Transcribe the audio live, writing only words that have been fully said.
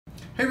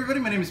Hey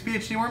everybody, my name is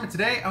PhD Worm, and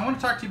today I want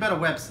to talk to you about a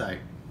website.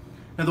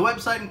 Now the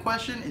website in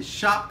question is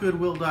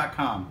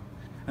shopgoodwill.com,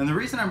 and the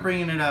reason I'm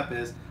bringing it up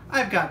is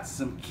I've got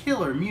some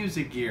killer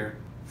music gear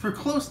for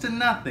close to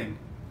nothing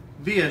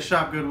via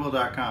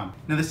shopgoodwill.com.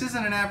 Now this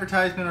isn't an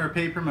advertisement or a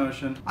paid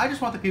promotion. I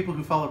just want the people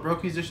who follow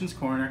Broke Musician's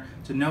Corner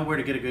to know where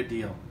to get a good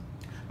deal.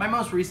 My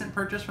most recent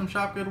purchase from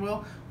Shop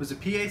Goodwill was a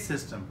PA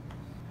system.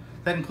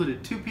 That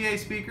included 2 PA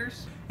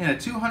speakers and a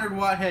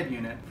 200-watt head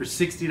unit for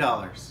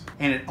 $60.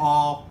 And it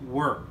all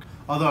worked.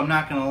 Although I'm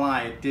not gonna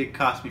lie, it did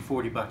cost me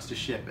 40 bucks to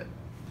ship it.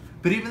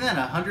 But even then,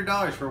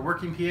 $100 for a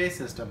working PA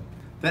system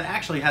that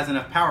actually has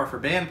enough power for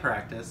band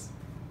practice,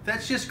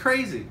 that's just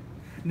crazy.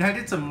 Now I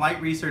did some light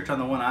research on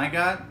the one I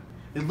got.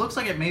 It looks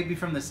like it may be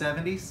from the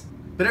 70s,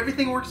 but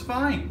everything works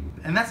fine.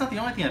 And that's not the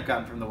only thing I've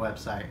gotten from the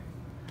website.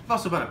 I've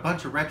also bought a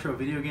bunch of retro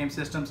video game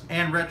systems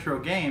and retro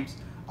games,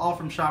 all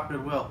from Shop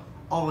Goodwill,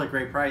 all at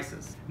great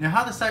prices. Now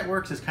how the site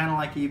works is kind of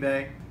like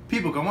eBay.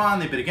 People go on,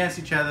 they bid against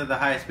each other, the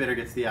highest bidder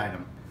gets the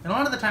item. And a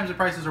lot of the times the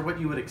prices are what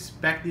you would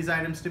expect these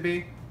items to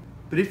be.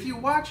 But if you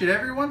watch it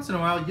every once in a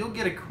while, you'll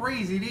get a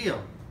crazy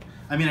deal.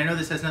 I mean, I know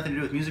this has nothing to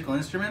do with musical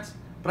instruments,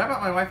 but I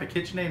bought my wife a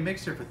KitchenAid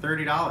mixer for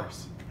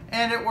 $30.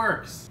 And it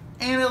works.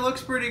 And it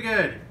looks pretty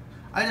good.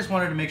 I just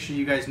wanted to make sure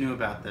you guys knew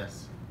about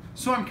this.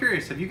 So I'm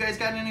curious, have you guys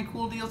gotten any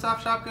cool deals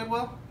off Shop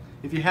Goodwill?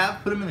 If you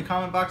have, put them in the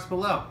comment box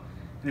below.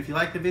 And if you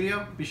like the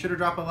video, be sure to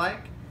drop a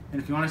like. And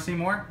if you want to see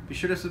more, be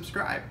sure to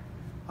subscribe.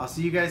 I'll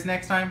see you guys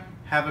next time.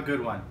 Have a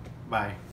good one. Bye.